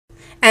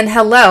And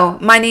hello,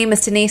 my name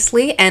is Denise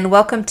Lee, and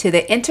welcome to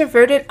the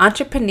Introverted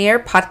Entrepreneur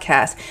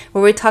Podcast,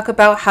 where we talk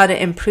about how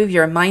to improve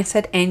your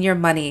mindset and your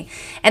money.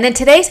 And in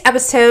today's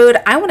episode,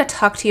 I want to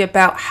talk to you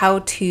about how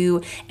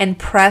to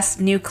impress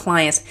new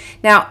clients.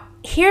 Now,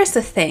 here's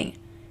the thing.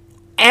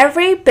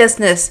 Every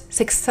business,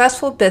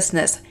 successful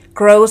business,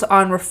 grows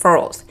on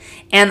referrals.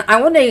 And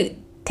I want to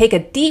take a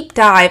deep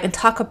dive and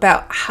talk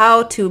about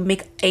how to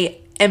make an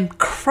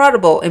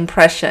incredible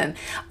impression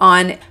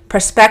on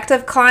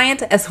prospective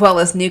clients as well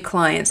as new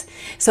clients.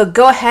 So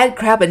go ahead,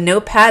 grab a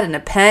notepad and a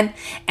pen,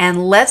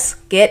 and let's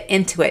get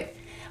into it.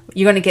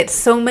 You're going to get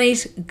so many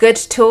good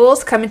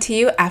tools coming to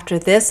you after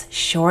this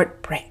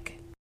short break.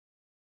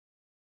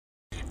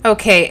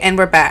 Okay, and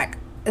we're back.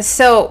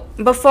 So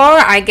before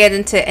I get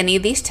into any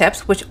of these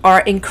tips, which are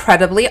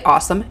incredibly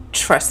awesome,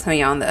 trust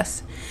me on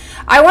this,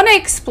 I want to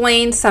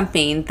explain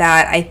something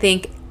that I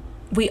think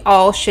we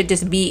all should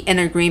just be in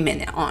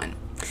agreement on.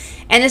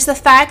 And it's the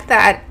fact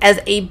that as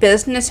a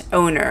business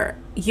owner,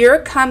 you're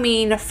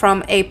coming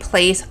from a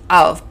place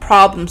of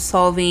problem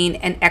solving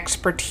and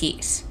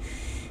expertise.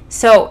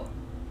 So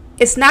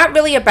it's not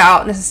really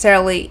about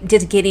necessarily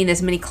just getting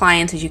as many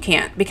clients as you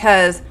can,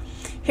 because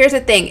here's the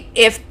thing.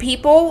 If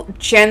people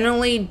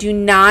generally do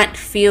not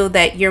feel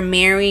that you're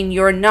marrying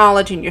your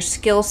knowledge and your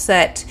skill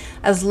set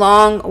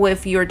along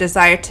with your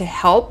desire to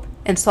help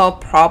and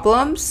solve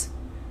problems,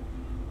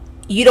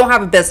 you don't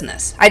have a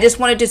business. I just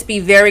want to just be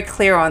very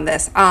clear on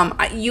this.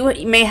 You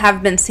may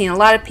have been seeing a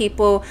lot of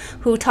people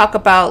who talk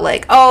about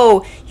like,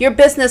 oh, your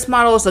business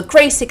model is a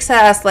great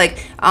success,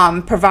 like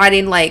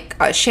providing like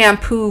a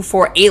shampoo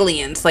for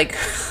aliens. Like,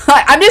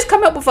 I'm just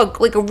coming up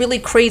with a really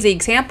crazy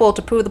example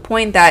to prove the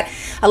point that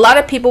a lot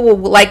of people will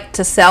like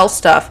to sell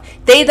stuff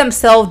they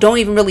themselves don't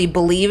even really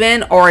believe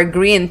in or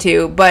agree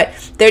into, but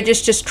they're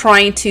just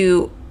trying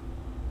to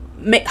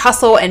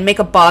hustle and make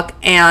a buck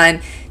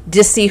and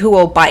just see who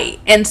will bite.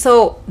 And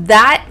so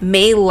that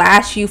may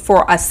last you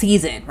for a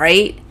season,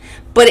 right?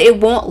 But it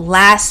won't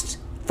last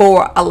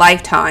for a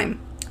lifetime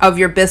of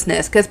your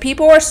business, because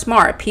people are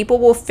smart. People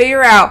will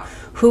figure out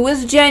who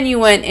is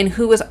genuine and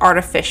who is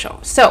artificial.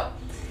 So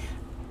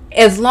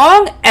as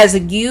long as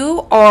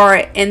you are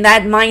in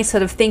that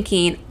mindset of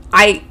thinking,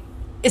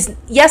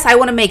 yes, I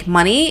want to make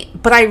money,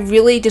 but I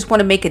really just want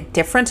to make a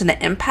difference and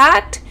an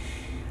impact,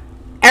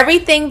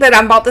 everything that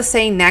I'm about to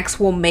say next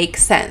will make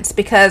sense,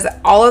 because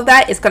all of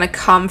that is going to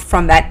come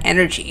from that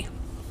energy.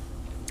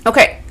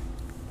 Okay,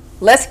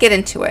 let's get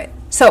into it.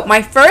 So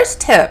my first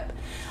tip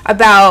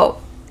about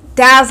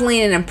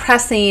dazzling and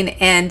impressing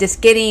and just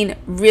getting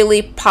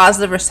really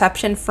positive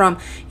reception from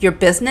your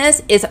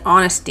business is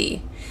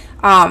honesty.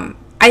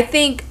 I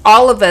think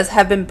all of us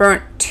have been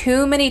burnt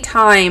too many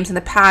times in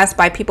the past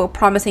by people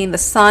promising the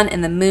sun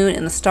and the moon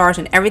and the stars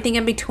and everything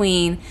in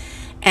between,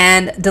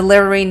 and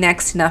delivering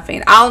next to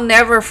nothing. I'll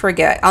never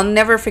forget.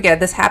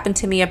 This happened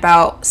to me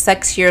about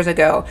 6 years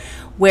ago,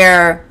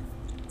 where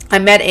I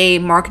met a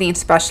marketing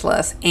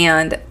specialist,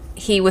 and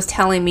he was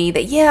telling me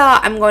that, yeah,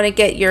 I'm going to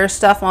get your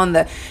stuff on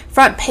the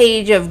front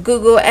page of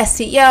Google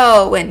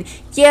SEO, and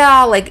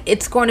yeah, like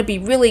it's going to be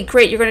really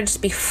great. You're going to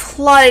just be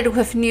flooded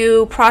with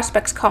new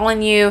prospects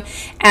calling you,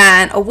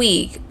 and a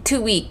week, 2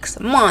 weeks,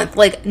 a month,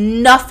 like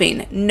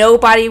nothing.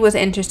 Nobody was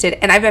interested.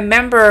 And I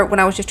remember when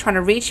I was just trying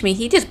to reach me,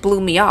 he just blew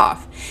me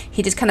off.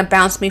 He just kind of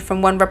bounced me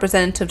from one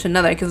representative to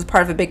another because it was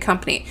part of a big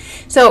company.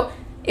 So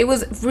it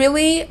was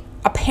really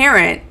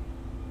apparent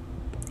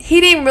he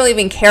didn't really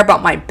even care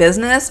about my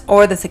business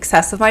or the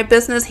success of my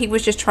business. He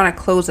was just trying to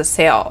close a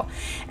sale.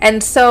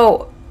 And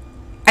so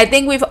I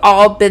think we've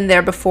all been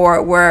there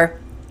before,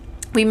 where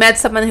we met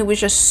someone who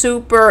was just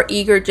super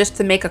eager just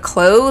to make a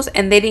close,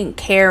 and they didn't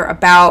care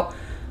about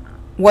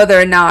whether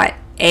or not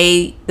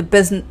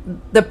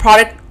the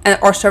product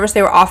or service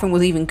they were offering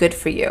was even good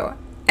for you.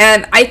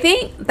 And I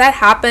think that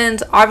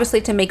happens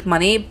obviously to make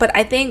money, but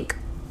I think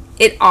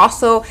it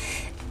also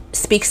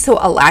speaks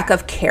to a lack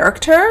of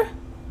character.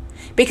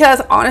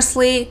 Because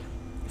honestly,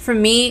 for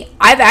me,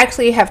 I've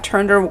actually have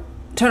turned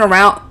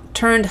around.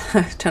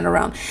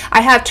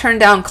 I have turned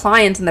down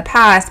clients in the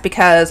past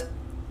because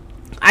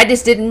I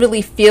just didn't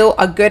really feel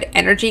a good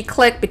energy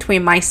click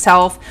between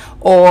myself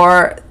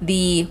or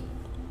the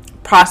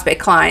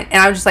prospect client.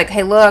 And I was just like,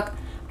 hey, look,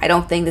 I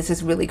don't think this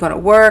is really going to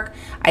work.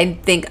 I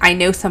think I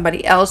know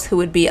somebody else who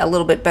would be a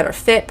little bit better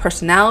fit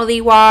personality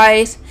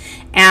wise.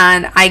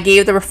 And I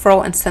gave the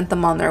referral and sent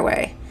them on their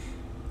way.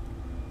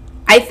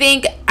 I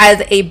think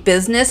as a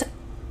business,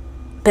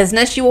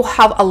 you will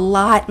have a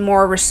lot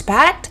more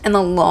respect in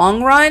the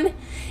long run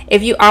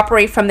if you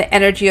operate from the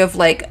energy of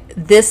like,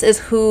 this is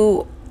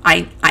who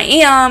I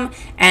am,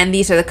 and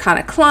these are the kind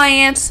of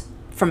clients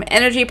from an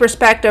energy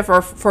perspective,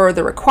 or for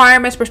the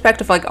requirements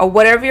perspective, like, or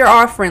whatever you're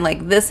offering,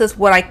 like, this is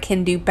what I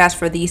can do best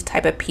for these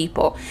type of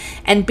people.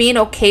 And being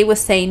okay with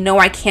saying, no,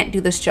 I can't do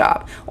this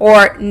job,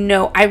 or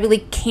no, I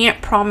really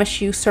can't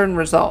promise you certain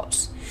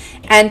results.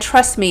 And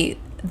trust me,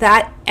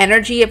 that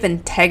energy of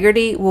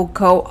integrity will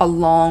go a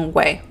long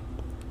way.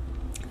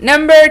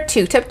 Number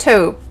 2, tip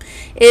 2,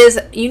 is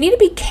you need to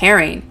be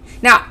caring.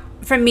 Now,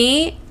 for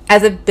me,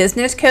 as a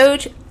business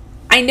coach,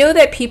 I know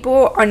that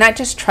people are not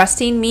just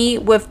trusting me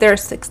with the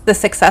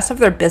success of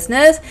their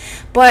business,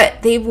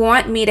 but they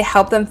want me to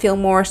help them feel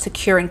more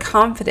secure and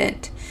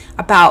confident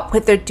about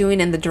what they're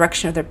doing in the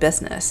direction of their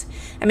business.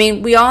 I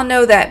mean, we all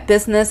know that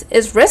business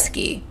is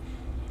risky,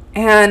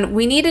 and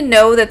we need to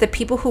know that the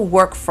people who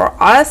work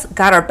for us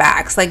got our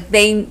backs. Like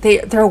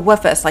they're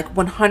with us like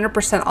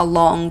 100%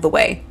 along the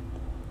way.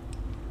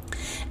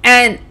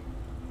 And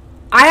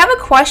I have a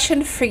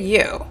question for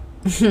you.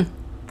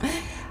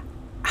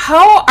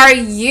 How are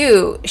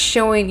you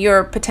showing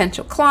your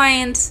potential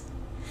clients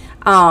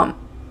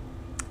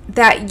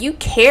that you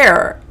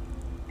care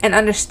and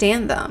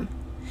understand them?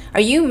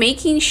 Are you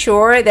making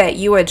sure that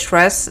you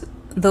address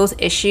those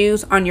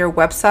issues on your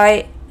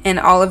website and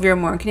all of your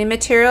marketing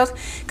materials?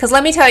 Because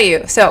let me tell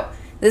you, so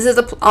this is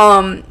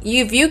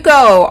if you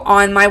go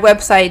on my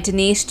website,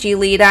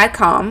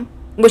 deniseglee.com,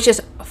 which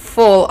is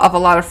full of a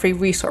lot of free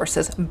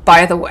resources,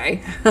 by the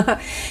way,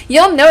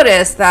 you'll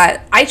notice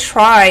that I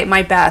try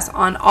my best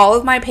on all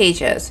of my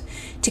pages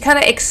to kind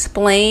of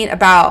explain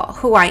about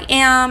who I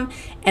am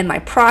and my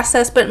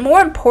process, but more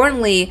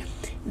importantly,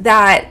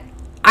 that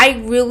I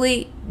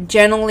really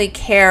genuinely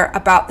care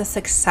about the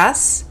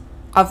success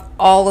of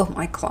all of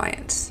my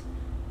clients.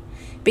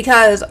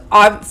 Because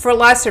for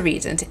lots of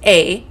reasons.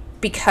 A,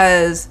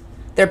 because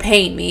they're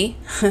paying me,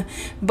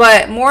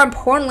 but more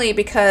importantly,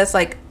 because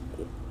like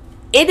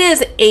it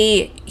is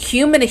a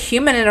human to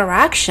human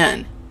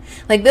interaction.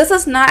 Like this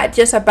is not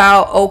just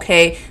about,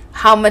 okay,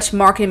 how much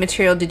marketing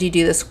material did you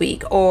do this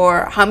week,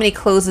 or how many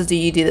closes do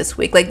you do this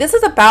week? Like this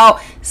is about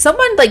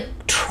someone like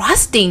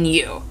trusting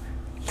you.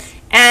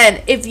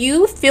 And if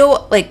you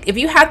feel like, if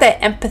you have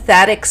that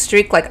empathetic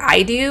streak like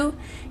I do,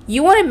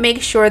 you want to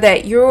make sure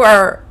that you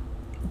are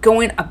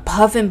going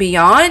above and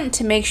beyond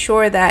to make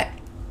sure that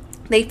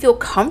they feel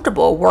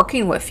comfortable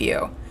working with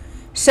you.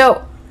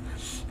 So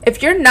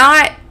if you're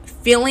not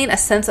feeling a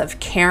sense of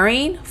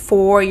caring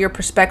for your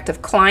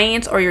prospective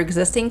clients or your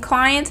existing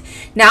clients,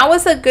 now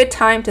is a good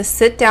time to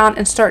sit down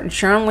and start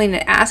journaling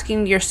and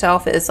asking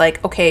yourself is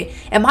like, okay,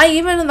 am I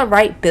even in the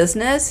right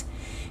business?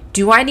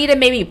 Do I need to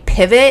maybe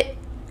pivot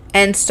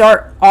and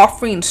start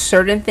offering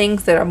certain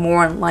things that are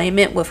more in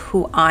alignment with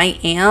who I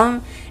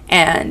am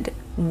and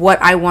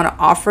what I want to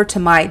offer to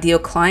my ideal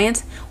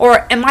clients?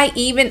 Or am I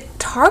even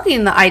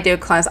targeting the ideal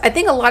clients? I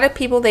think a lot of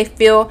people, they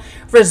feel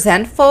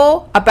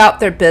resentful about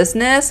their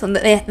business, and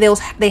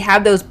they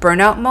have those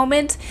burnout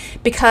moments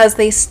because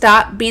they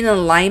stop being in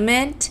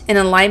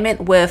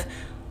alignment with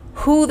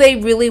who they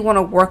really want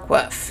to work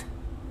with.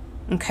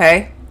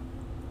 Okay?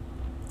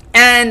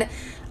 And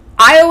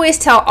I always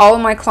tell all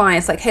of my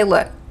clients, like, hey,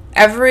 look,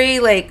 every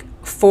like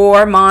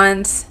 4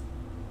 months,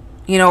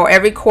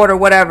 every quarter,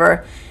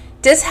 whatever,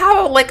 just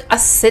have like a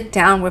sit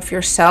down with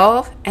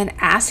yourself and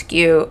ask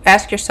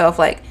yourself,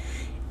 like,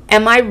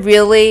 am I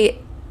really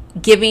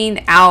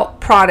giving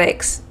out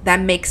products that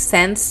make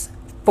sense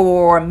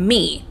for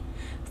me,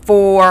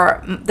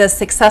 for the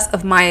success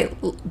of my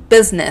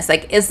business?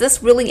 Like, is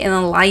this really in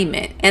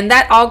alignment? And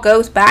that all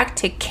goes back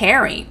to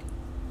caring.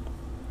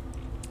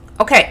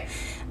 Okay.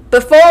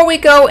 Before we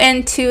go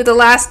into the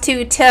last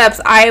 2 tips,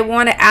 I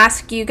want to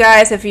ask you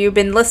guys, if you've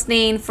been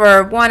listening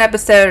for 1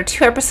 episode or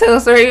 2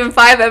 episodes or even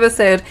 5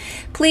 episodes,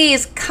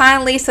 please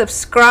kindly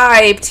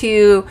subscribe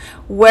to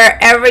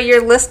wherever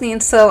you're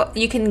listening so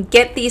you can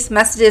get these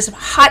messages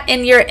hot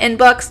in your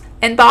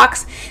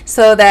inbox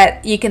so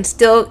that you can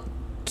still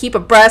keep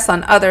abreast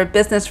on other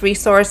business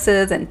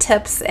resources and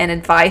tips and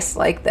advice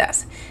like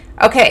this.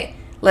 Okay,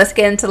 let's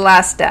get into the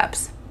last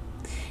steps.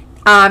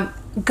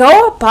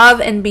 Go above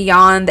and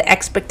beyond the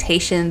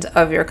expectations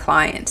of your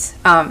clients.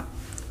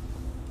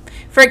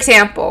 For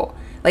example,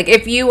 like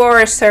if you are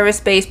a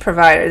service-based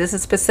provider, this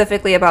is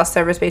specifically about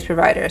service-based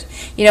providers,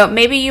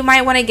 maybe you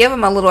might want to give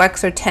them a little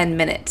extra 10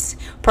 minutes.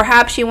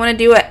 Perhaps you want to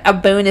do a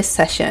bonus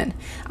session.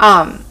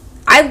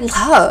 I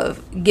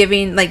love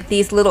giving like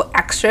these little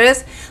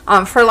extras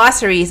for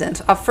lots of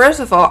reasons. First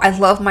of all, I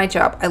love my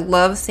job. I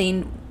love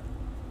seeing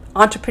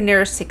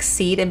entrepreneurs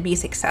succeed and be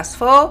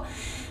successful,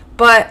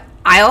 but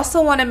I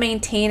also want to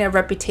maintain a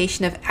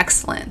reputation of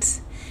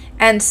excellence.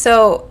 And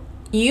so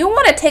you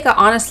want to take an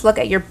honest look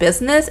at your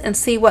business and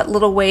see what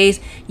little ways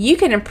you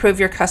can improve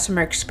your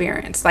customer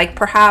experience. Like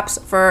perhaps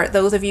for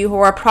those of you who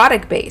are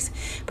product based,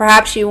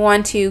 perhaps you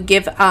want to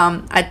give a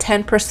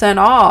 10%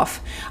 off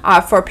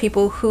for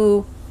people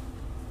who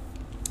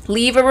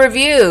leave a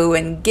review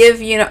and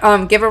give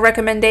a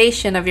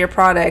recommendation of your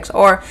products.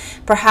 Or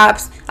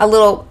perhaps a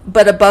little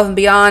but above and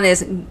beyond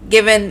is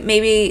given,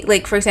 maybe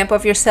like, for example,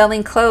 if you're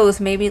selling clothes,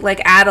 maybe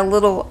like add a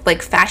little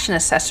like fashion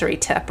accessory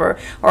tip or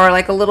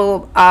like a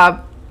little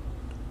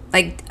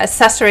like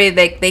accessory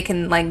they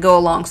can like go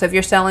along. So if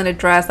you're selling a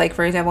dress, like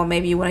for example,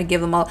 maybe you want to give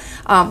them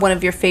one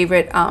of your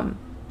favorite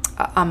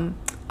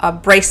a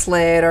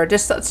bracelet, or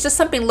it's just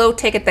something low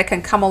ticket that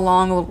can come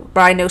along,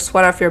 buy no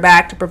sweat off your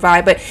back to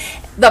provide. But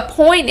the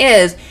point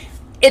is,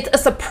 it's a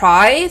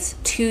surprise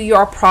to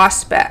your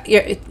prospect,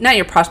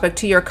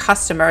 to your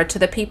customer, to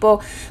the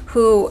people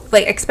who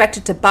like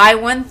expected to buy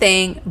one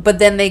thing, but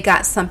then they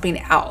got something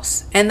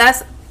else. And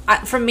that's,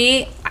 for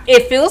me,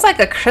 it feels like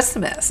a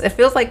Christmas. It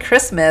feels like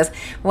Christmas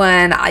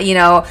when,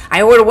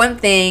 I order one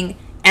thing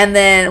and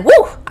then,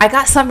 whoo, I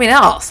got something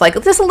else, like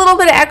just a little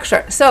bit of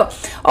extra. So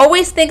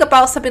always think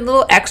about something a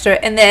little extra.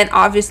 And then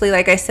obviously,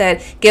 like I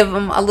said, give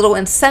them a little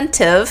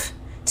incentive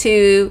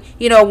to,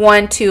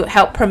 one, to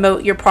help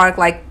promote your product.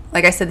 Like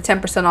I said, the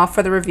 10% off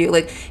for the review.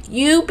 Like,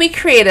 you be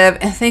creative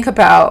and think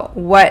about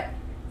what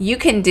you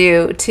can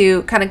do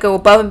to kind of go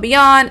above and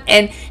beyond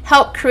and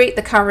help create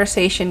the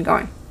conversation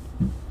going.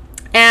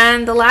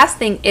 And the last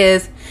thing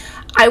is,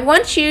 I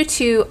want you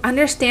to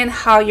understand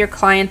how your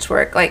clients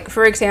work. Like,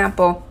 for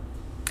example,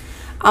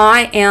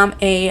 I am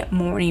a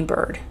morning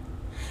bird.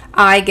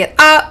 I get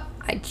up,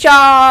 I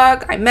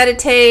jog, I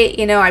meditate,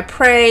 I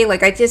pray.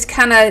 Like, I just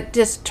kind of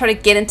just try to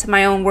get into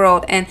my own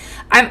world. And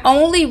I'm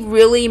only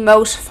really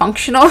most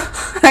functional.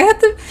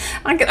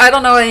 I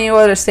don't know any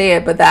way to say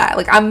it, but that,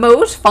 like, I'm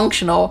most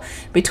functional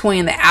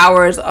between the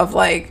hours of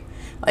like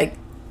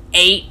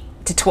 8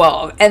 to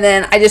 12. And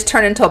then I just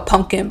turn into a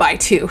pumpkin by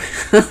 2.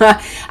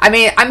 I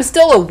mean, I'm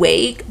still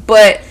awake,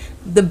 but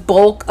the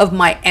bulk of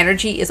my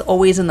energy is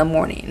always in the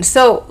morning.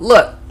 So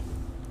look,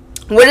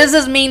 what does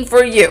this mean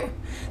for you?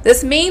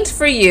 This means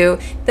for you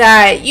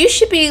that you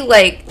should be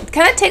like,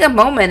 kind of take a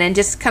moment and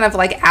just kind of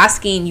like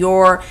asking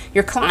your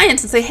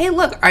clients and say, hey,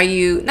 look, are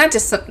you not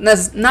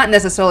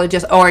necessarily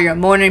just, oh, are you a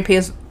morning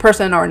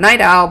person or a night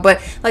owl, but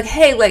like,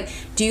 hey, like,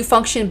 do you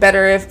function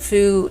better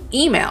through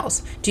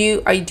emails? Do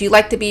you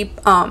like to be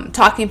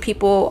talking to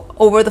people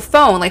over the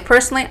phone? Like,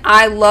 personally,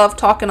 I love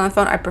talking on the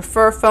phone. I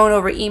prefer phone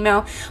over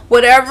email.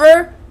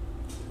 Whatever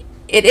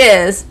it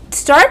is,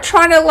 start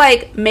trying to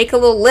like make a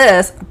little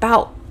list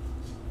about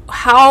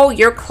how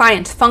your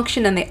clients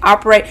function and they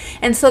operate,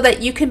 and so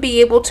that you can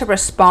be able to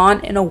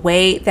respond in a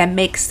way that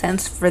makes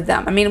sense for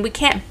them. I mean, we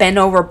can't bend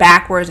over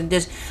backwards and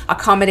just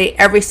accommodate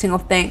every single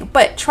thing,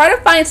 but try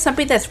to find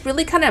something that's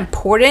really kind of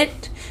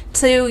important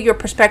to your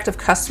prospective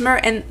customer,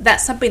 and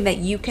that's something that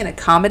you can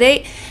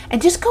accommodate,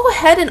 and just go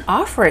ahead and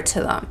offer it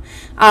to them.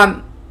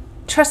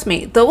 Trust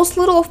me, those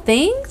little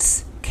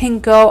things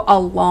can go a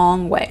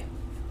long way.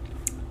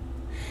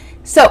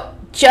 So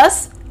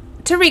just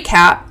to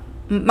recap,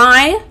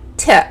 my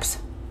tips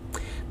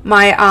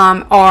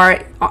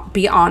are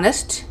be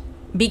honest,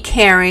 be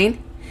caring,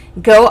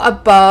 go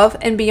above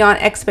and beyond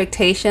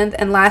expectations,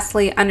 and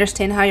lastly,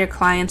 understand how your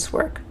clients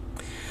work.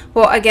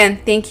 Well,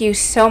 again, thank you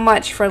so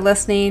much for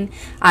listening.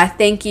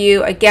 Thank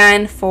you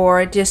again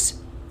for just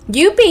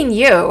you being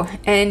you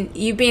and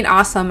you being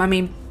awesome. I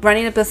mean,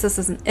 running a business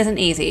isn't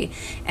easy,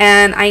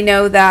 and I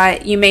know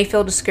that you may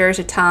feel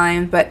discouraged at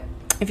times, but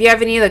if you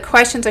have any other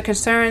questions or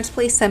concerns,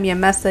 please send me a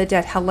message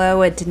at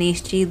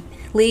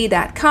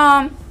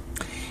hello@deniseglee.com.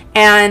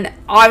 And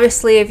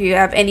obviously, if you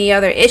have any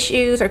other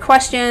issues or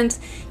questions,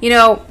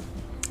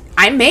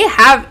 I may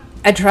have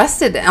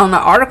addressed it on the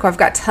article. I've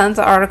got tons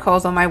of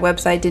articles on my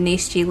website,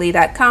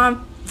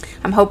 deniseglee.com.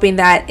 I'm hoping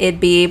that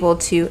it'd be able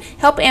to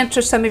help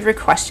answer some of your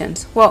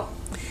questions. Well,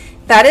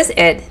 that is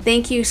it.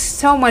 Thank you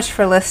so much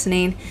for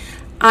listening.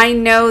 I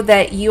know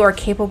that you are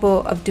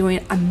capable of doing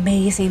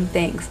amazing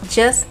things.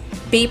 Just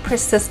be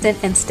persistent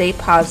and stay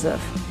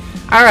positive.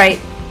 All right,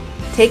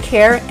 take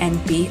care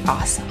and be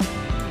awesome.